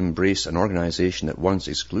 Quick to embrace an organization that once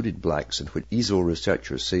excluded blacks and which ESO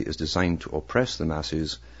researchers say is designed to oppress the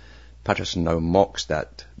masses, Patterson now mocks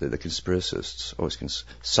that, the conspiracists.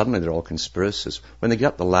 Suddenly they're all conspiracists. When they get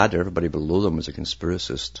up the ladder, everybody below them is a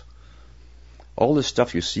conspiracist. All the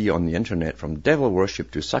stuff you see on the internet, from devil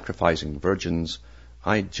worship to sacrificing virgins,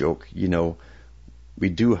 I joke, we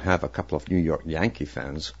do have a couple of New York Yankee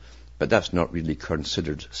fans, but that's not really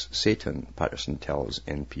considered Satan, Patterson tells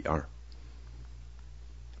NPR.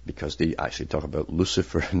 Because they actually talk about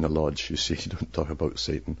Lucifer in the lodge, you see, you don't talk about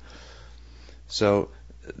Satan. So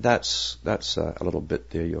that's a little bit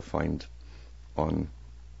there you'll find on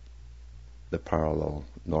the Parallel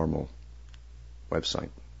Normal website,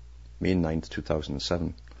 May 9th,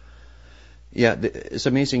 2007. Yeah, it's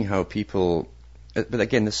amazing how people, but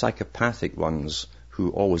again, the psychopathic ones who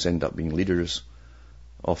always end up being leaders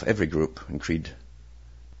of every group and creed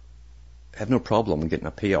have no problem getting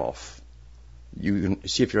a payoff. You can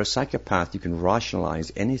see, if you're a psychopath, you can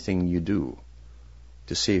rationalize anything you do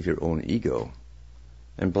to save your own ego.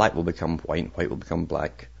 And black will become white, white will become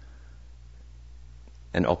black.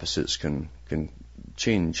 And opposites can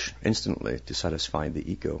change instantly to satisfy the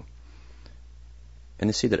ego. And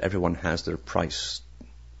they say that everyone has their price.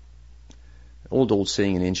 Old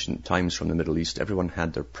saying in ancient times from the Middle East, everyone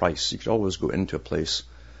had their price. You could always go into a place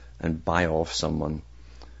and buy off someone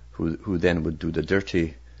who then would do the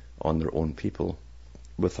dirty on their own people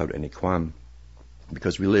without any qualm.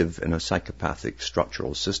 Because we live in a psychopathic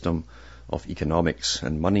structural system of economics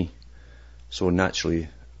and money. So naturally,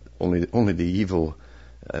 only the evil,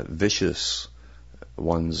 vicious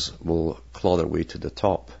ones will claw their way to the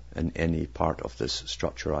top in any part of this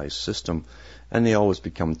structurized system. And they always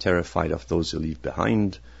become terrified of those they leave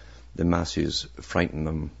behind. The masses frighten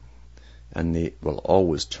them, and they will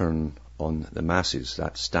always turn on the masses.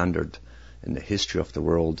 That's standard in the history of the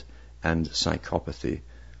world and psychopathy.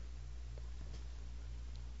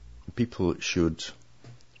 People should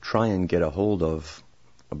try and get a hold of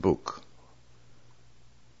a book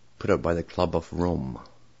put out by the Club of Rome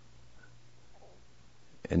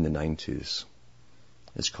in the 90s.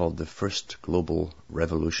 It's called The First Global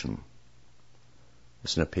Revolution.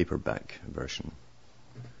 It's in a paperback version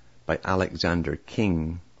by Alexander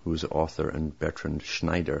King, who's the author, and Bertrand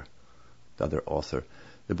Schneider, the other author.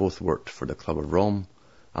 They both worked for the Club of Rome.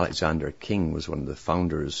 Alexander King was one of the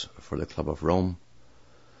founders for the Club of Rome.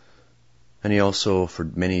 And he also, for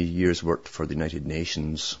many years, worked for the United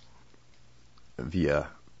Nations via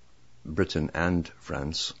Britain and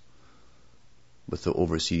France with the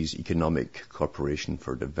Overseas Economic Corporation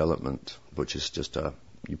for Development, which is just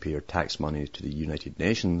you pay your tax money to the United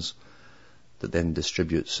Nations that then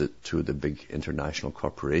distributes it to the big international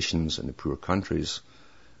corporations in the poor countries,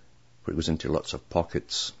 where it goes into lots of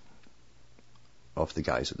pockets of the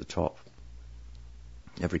guys at the top.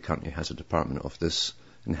 Every country has a department of this,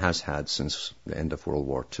 and has had since the end of World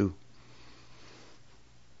War II.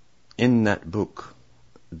 In that book,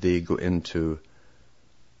 they go into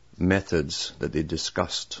methods that they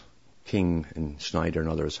discussed, King and Schneider and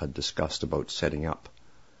others had discussed about setting up.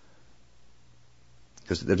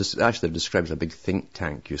 Because they're described as a big think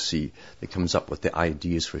tank, you see, that comes up with the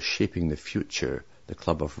ideas for shaping the future, the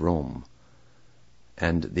Club of Rome.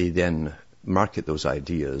 And they then market those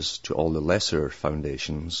ideas to all the lesser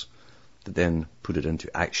foundations that then put it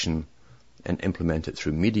into action and implement it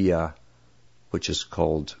through media, which is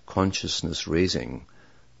called consciousness raising.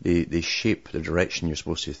 They shape the direction you're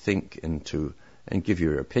supposed to think into and give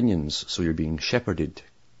your opinions, so you're being shepherded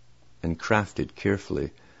and crafted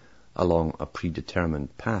carefully along a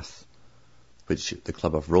predetermined path, which the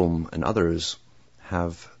Club of Rome and others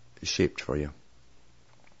have shaped for you.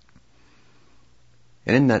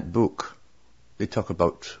 And in that book, they talk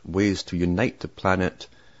about ways to unite the planet,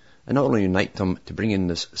 and not only unite them, to bring in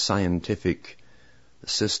this scientific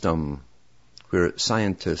system where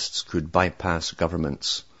scientists could bypass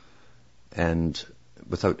governments and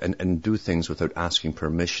do things without asking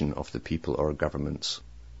permission of the people or governments.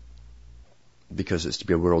 Because it's to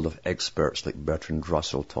be a world of experts, like Bertrand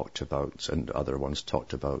Russell talked about and other ones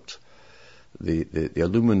talked about. The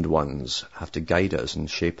illumined ones have to guide us and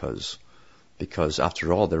shape us, because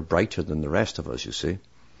after all, they're brighter than the rest of us, you see.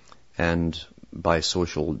 And by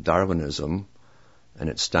social Darwinism, and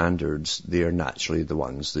its standards, they are naturally the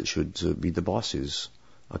ones that should be the bosses,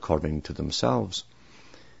 according to themselves.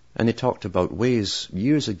 And they talked about ways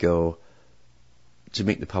years ago to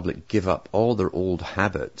make the public give up all their old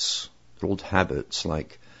habits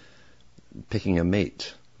like picking a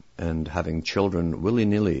mate and having children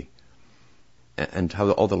willy-nilly, and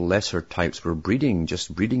how all the lesser types were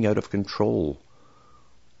just breeding out of control.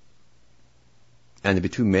 And there'd be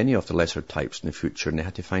too many of the lesser types in the future, and they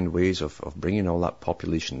had to find ways of bringing all that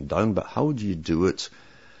population down. But how do you do it?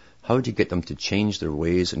 How do you get them to change their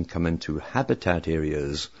ways and come into habitat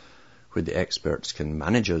areas where the experts can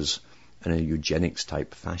manage us in a eugenics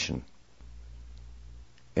type fashion?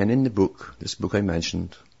 And in this book I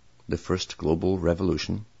mentioned, The First Global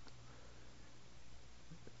Revolution,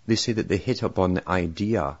 they say that they hit upon the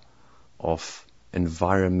idea of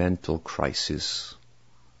environmental crisis,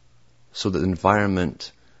 so that the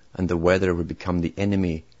environment and the weather would become the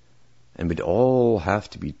enemy, and we'd all have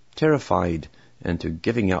to be terrified into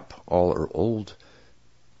giving up all our old,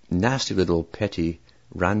 nasty little petty,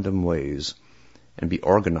 random ways and be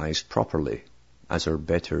organized properly as our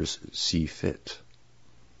betters see fit.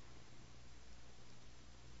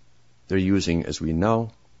 They're using, as we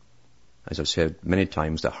know, as I've said many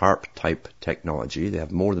times, the HAARP type technology. They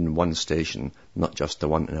have more than one station, not just the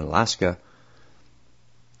one in Alaska,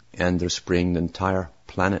 and they're spraying the entire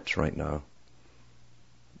planet right now,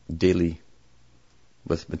 daily,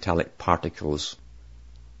 with metallic particles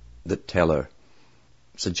that Teller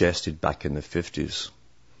suggested back in the 50s.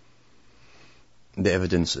 The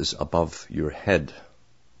evidence is above your head.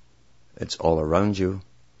 It's all around you.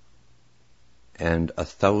 And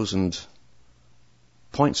 1,000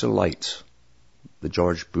 points of light that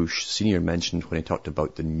George Bush Sr. mentioned when he talked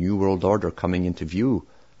about the New World Order coming into view.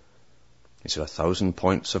 He said 1,000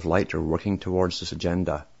 points of light are working towards this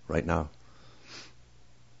agenda right now.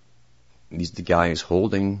 These are the guys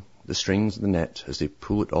holding the strings of the net as they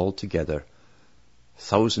pull it all together.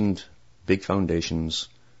 1,000 big foundations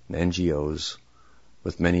and NGOs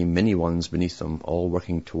with many mini ones beneath them, all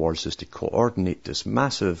working towards this to coordinate this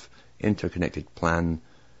massive interconnected plan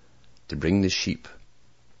to bring the sheep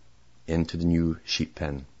into the new sheep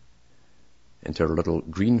pen, into our little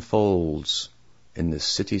green folds in the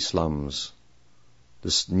city slums,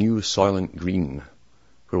 this new Soylent Green,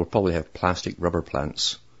 where we'll probably have plastic rubber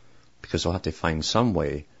plants, because they'll have to find some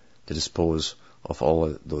way to dispose of all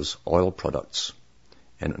of those oil products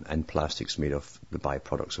and plastics made of the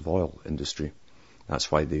byproducts of oil industry.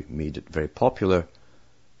 That's why they made it very popular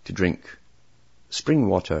to drink spring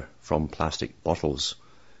water from plastic bottles.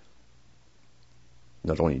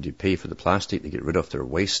 Not only do you pay for the plastic, they get rid of their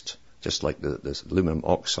waste, just like this aluminum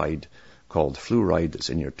oxide called fluoride that's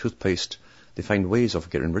in your toothpaste. They find ways of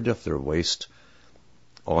getting rid of their waste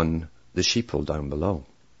on the sheeple down below.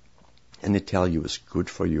 And they tell you it's good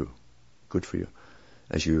for you,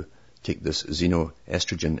 as you take this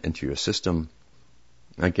xenoestrogen into your system.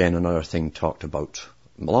 Again, another thing talked about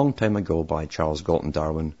a long time ago by Charles Galton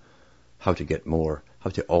Darwin, how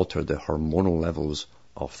to alter the hormonal levels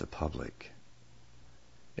of the public.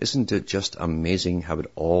 Isn't it just amazing how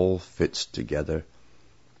it all fits together?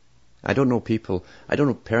 I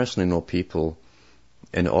don't personally know people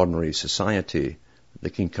in ordinary society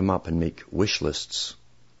that can come up and make wish lists,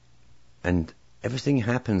 and everything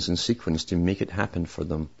happens in sequence to make it happen for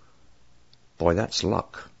them. Boy, that's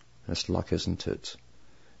luck. That's luck, isn't it?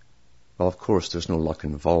 Well, of course, there's no luck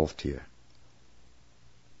involved here.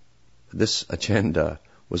 This agenda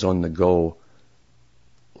was on the go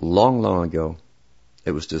long, long ago.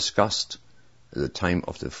 It was discussed at the time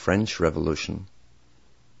of the French Revolution.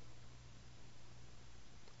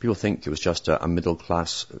 People think it was just a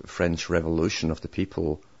middle-class French revolution of the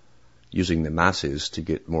people using the masses to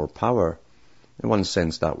get more power. In one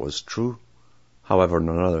sense, that was true. However, in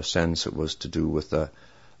another sense, it was to do with a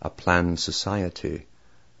planned society.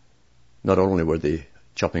 Not only were they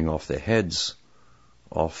chopping off the heads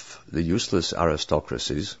of the useless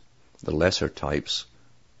aristocracies, the lesser types,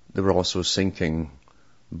 they were also sinking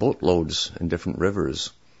boatloads in different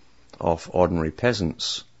rivers of ordinary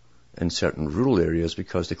peasants in certain rural areas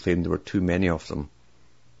because they claimed there were too many of them.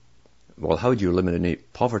 Well, how do you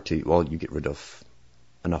eliminate poverty? Well, you get rid of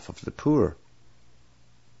enough of the poor.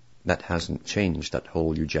 That hasn't changed, that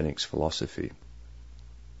whole eugenics philosophy.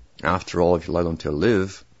 After all, if you allow them to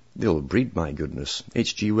live, they'll breed, my goodness.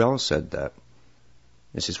 H.G. Wells said that.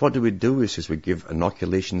 He says, what do? He says, we give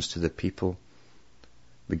inoculations to the people.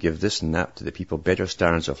 We give this and that to the people, better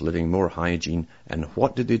standards of living, more hygiene. And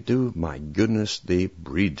what did they do? My goodness, they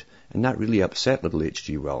breed. And that really upset little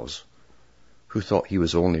H.G. Wells, who thought he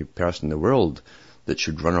was the only person in the world that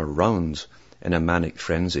should run around in a manic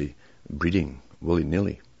frenzy, breeding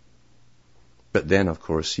willy-nilly. But then, of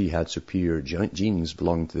course, he had superior genes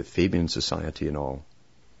belonging to the Fabian Society and all.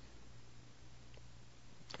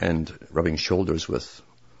 And rubbing shoulders with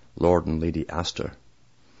Lord and Lady Astor,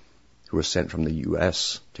 who were sent from the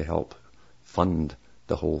US to help fund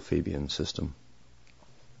the whole Fabian system.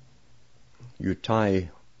 You tie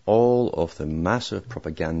all of the massive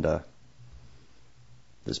propaganda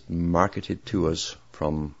that's marketed to us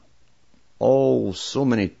from so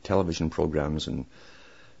many television programs and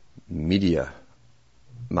media,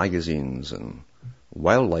 magazines and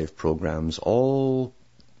wildlife programs, all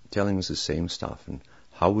telling us the same stuff and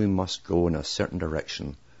how we must go in a certain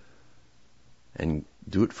direction and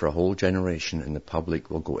do it for a whole generation, and the public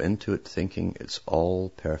will go into it thinking it's all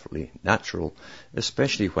perfectly natural,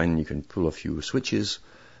 especially when you can pull a few switches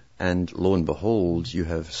and lo and behold, you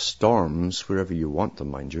have storms wherever you want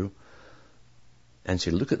them, mind you, and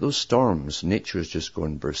say, look at those storms, nature's just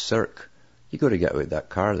going berserk. You got to get out of that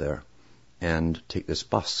car there and take this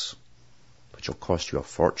bus, which will cost you a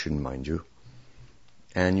fortune, mind you,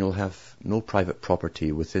 and you'll have no private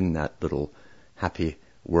property within that little happy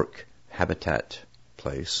work habitat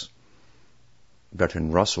place.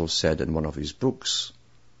 Bertrand Russell said in one of his books,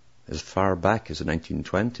 as far back as the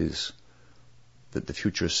 1920s, that the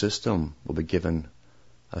future system will be given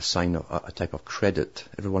a type of credit.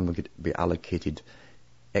 Everyone will be allocated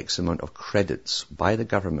X amount of credits by the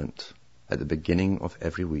government at the beginning of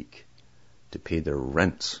every week to pay their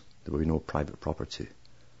rent. There will be no private property.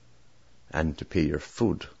 And to pay your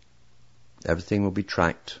food. Everything will be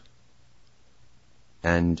tracked.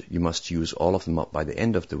 And you must use all of them up by the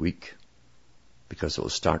end of the week, because it will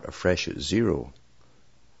start afresh at zero,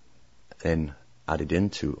 then added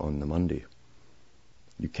into on the Monday.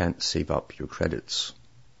 You can't save up your credits,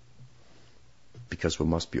 because we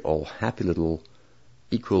must be all happy little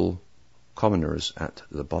equal commoners at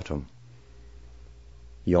the bottom.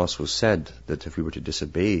 He also said that if we were to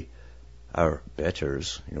disobey our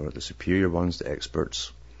betters, the superior ones, the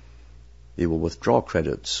experts, they will withdraw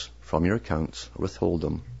credits from your account, or withhold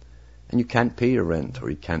them, and you can't pay your rent or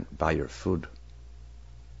you can't buy your food.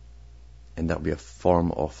 And that will be a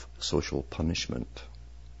form of social punishment.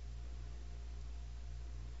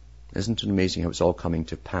 Isn't it amazing how it's all coming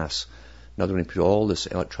to pass? Now they're going to put all this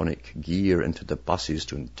electronic gear into the buses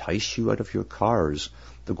to entice you out of your cars.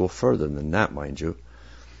 They'll go further than that, mind you.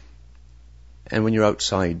 And when you're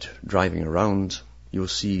outside driving around, you'll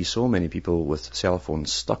see so many people with cell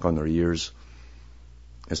phones stuck on their ears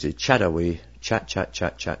as they chat away,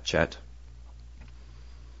 chat,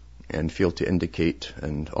 and fail to indicate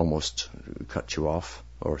and almost cut you off,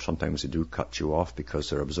 or sometimes they do cut you off because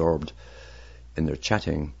they're absorbed in their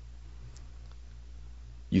chatting.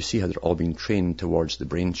 You see how they're all being trained towards the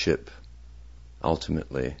brain chip,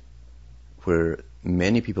 ultimately, where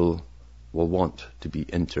many people will want to be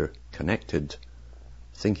interconnected,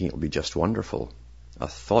 thinking it'll be just wonderful. A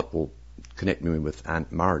thought will connect me with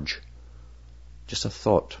Aunt Marge. Just a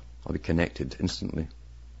thought, I'll be connected instantly.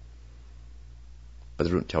 But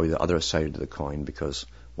they don't tell you the other side of the coin, because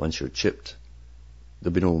once you're chipped,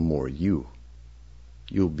 there'll be no more you.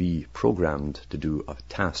 You'll be programmed to do a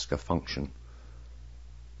task, a function,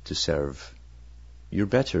 to serve your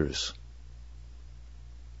betters.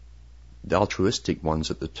 The altruistic ones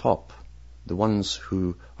at the top, the ones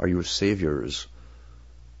who are your saviors,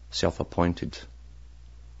 self-appointed,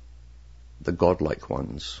 the godlike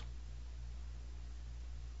ones.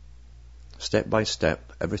 Step by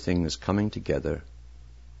step, everything is coming together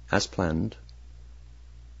as planned,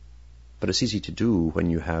 but it's easy to do when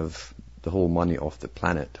you have the whole money off the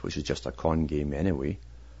planet, which is just a con game anyway,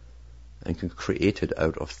 and can create it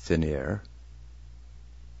out of thin air,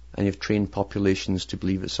 and you've trained populations to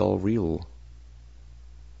believe it's all real.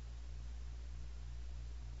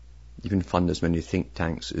 You can fund as many think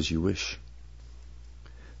tanks as you wish.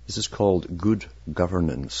 This is called good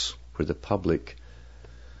governance, where the public,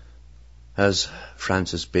 as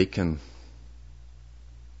Francis Bacon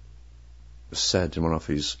said in one of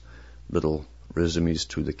his little resumes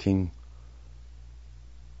to the king,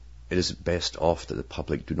 it is best off that the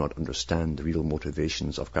public do not understand the real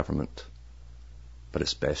motivations of government, but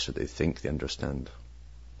it's best that they think they understand.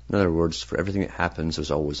 In other words, for everything that happens,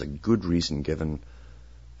 there's always a good reason given,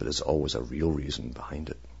 but there's always a real reason behind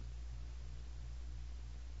it.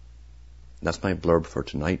 And that's my blurb for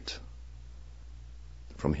tonight.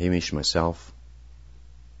 From Hamish myself,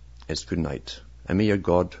 it's good night. And may your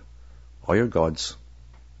God, or your gods,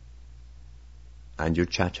 and your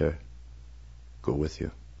chatter go with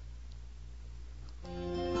you.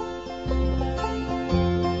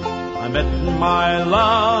 I met my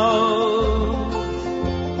love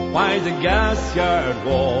by the gas yard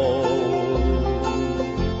wall.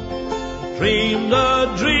 dreamed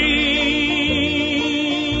a dream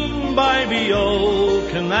by the old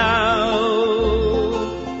canal.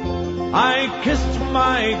 I kissed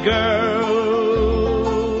my girl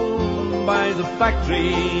by the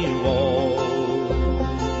factory wall.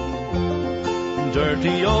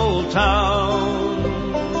 Dirty old town,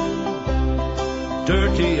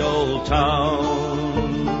 dirty old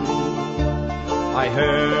town. I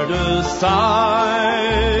heard a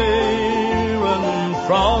siren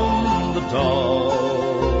from the door.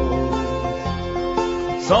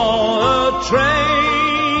 Saw a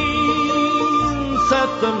train set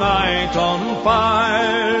the night on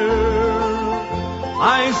fire.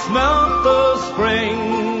 I smelt the spring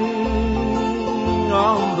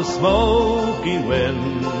on the smoky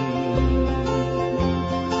wind.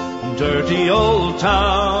 Dirty old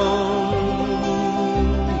town,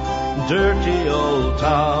 dirty old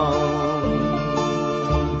town.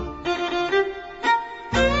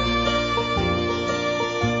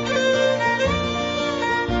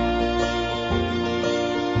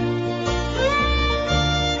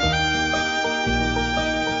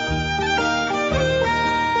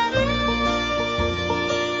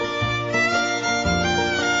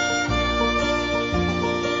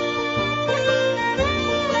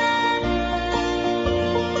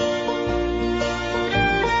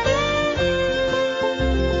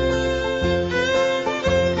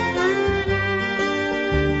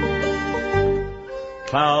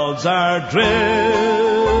 Clouds are drifting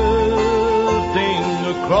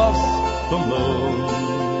across the moon.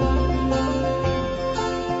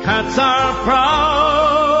 Cats are prowling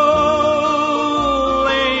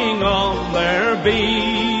on their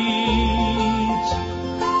beat.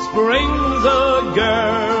 Spring's a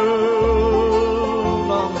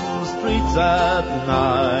girl on the streets at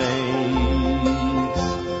night.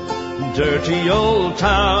 Dirty old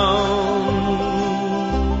town,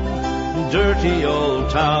 dirty old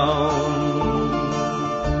town.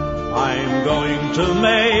 I'm going to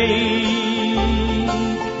make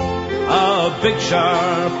a big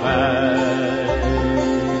sharp axe,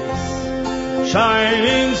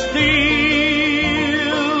 shining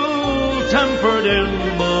steel tempered in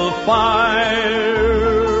the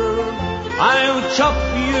fire. I'll chop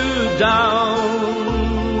you down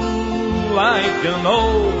like an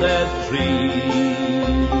old dead tree.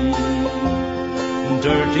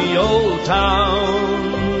 Dirty old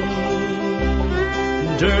town,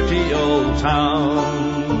 dirty old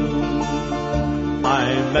town.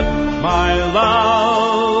 I met my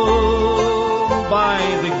love by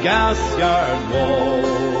the gas yard wall.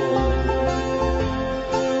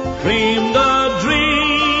 Dreamed a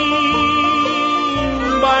dream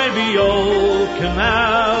by the old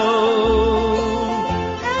canal.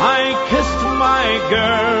 I kissed my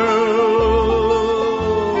girl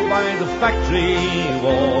by the factory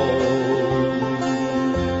wall.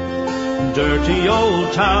 Dirty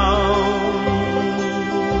old town,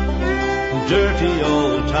 dirty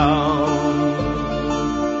old town,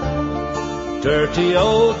 dirty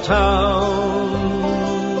old town,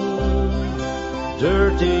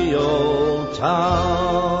 dirty old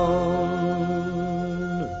town.